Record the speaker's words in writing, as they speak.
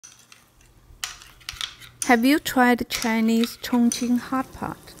Have you tried Chinese Chongqing hot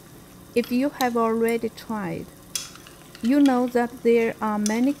pot? If you have already tried, you know that there are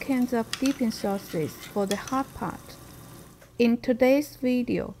many kinds of dipping sauces for the hot pot. In today's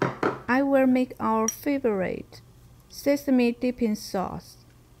video, I will make our favorite sesame dipping sauce.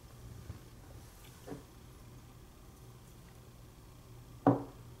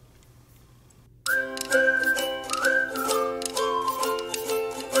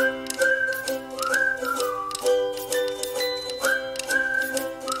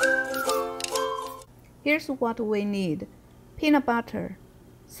 Here's what we need: peanut butter,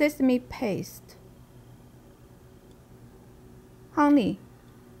 sesame paste, honey,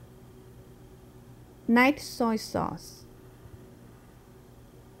 night soy sauce,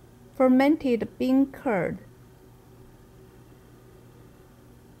 fermented bean curd,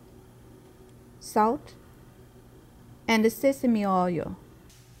 salt, and sesame oil.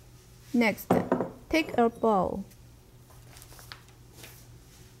 Next, take a bowl.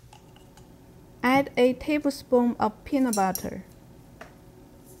 Add a tablespoon of peanut butter.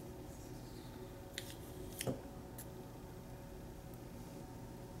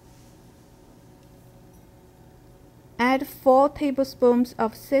 Add 4 tablespoons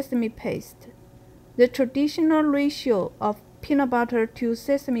of sesame paste. The traditional ratio of peanut butter to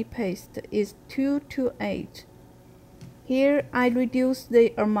sesame paste is 2:8. Here I reduce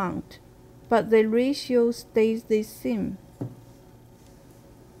the amount, but the ratio stays the same.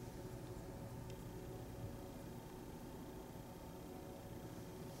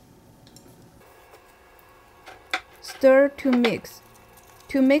 Stir to mix.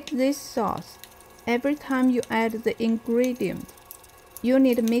 To make this sauce, every time you add the ingredient, you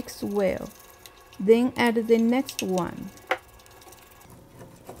need to mix well. Then add the next one.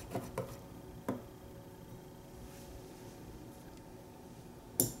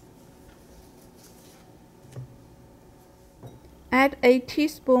 Add a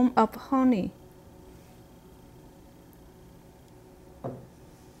teaspoon of honey.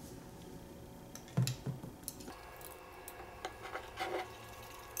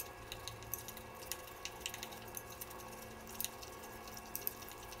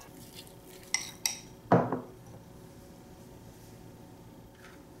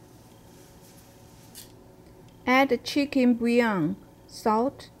 Add chicken bouillon,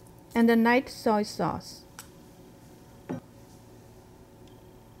 salt, and the night soy sauce.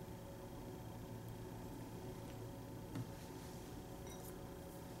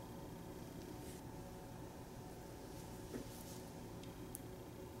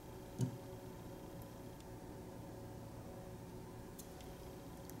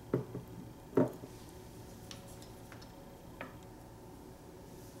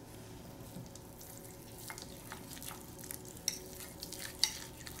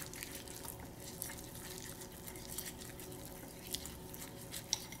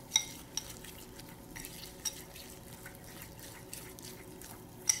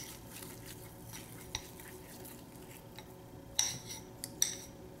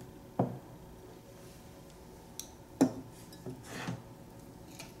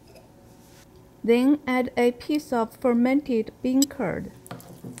 Then add a piece of fermented bean curd.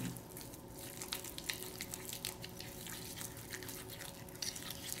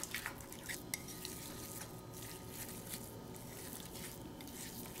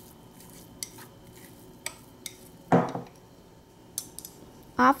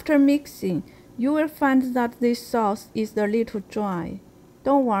 After mixing, you will find that this sauce is a little dry.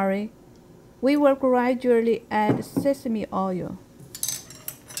 Don't worry, we will gradually add sesame oil.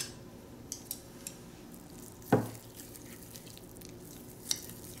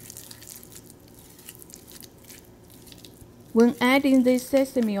 When adding the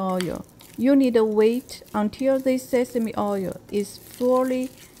sesame oil, you need to wait until the sesame oil is fully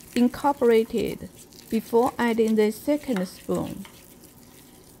incorporated before adding the second spoon.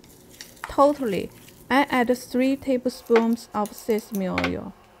 Totally, I add 3 tablespoons of sesame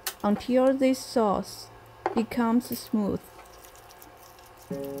oil until this sauce becomes smooth.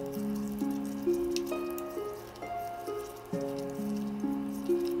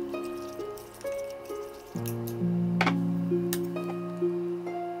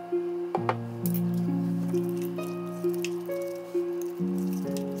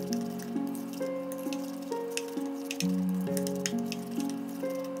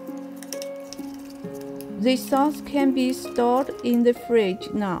 The sauce can be stored in the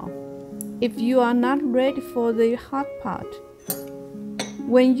fridge now, if you are not ready for the hot pot.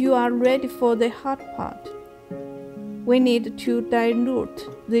 When you are ready for the hot pot, we need to dilute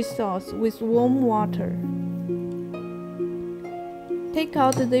the sauce with warm water. Take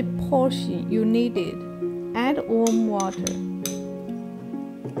out the portion you needed Add warm water.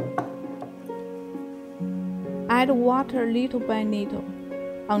 Add water little by little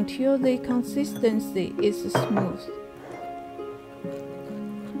until the consistency is smooth.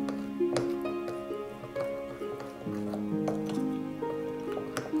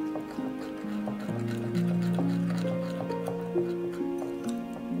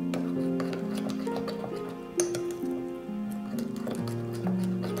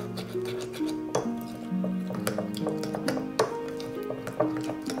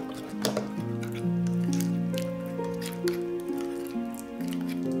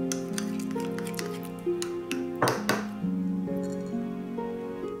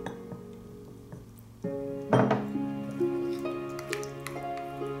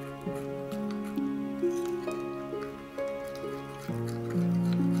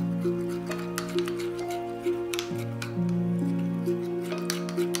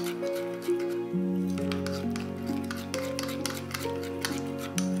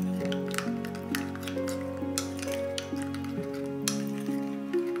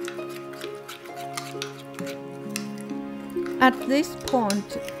 At this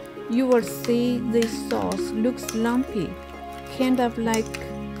point, you will see the sauce looks lumpy, kind of like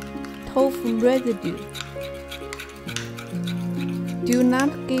tofu residue. Do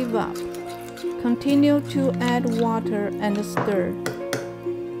not give up. Continue to add water and stir.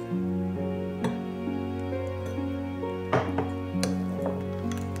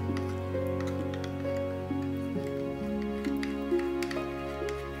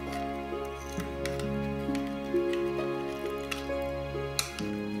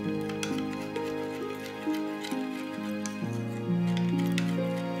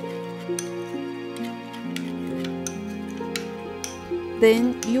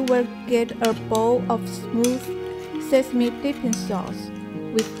 Then you will get a bowl of smooth sesame dipping sauce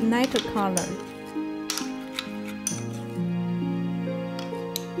with lighter color.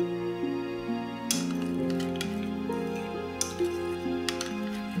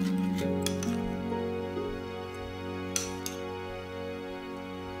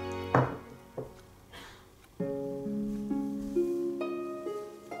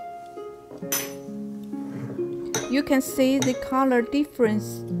 You can see the color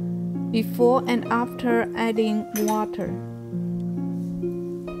difference before and after adding water.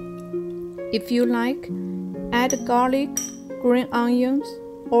 If you like, add garlic, green onions,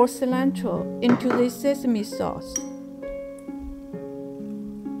 or cilantro into the sesame sauce.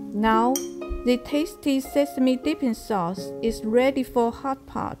 Now, the tasty sesame dipping sauce is ready for hot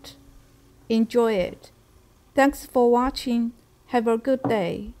pot. Enjoy it. Thanks for watching. Have a good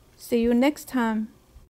day. See you next time.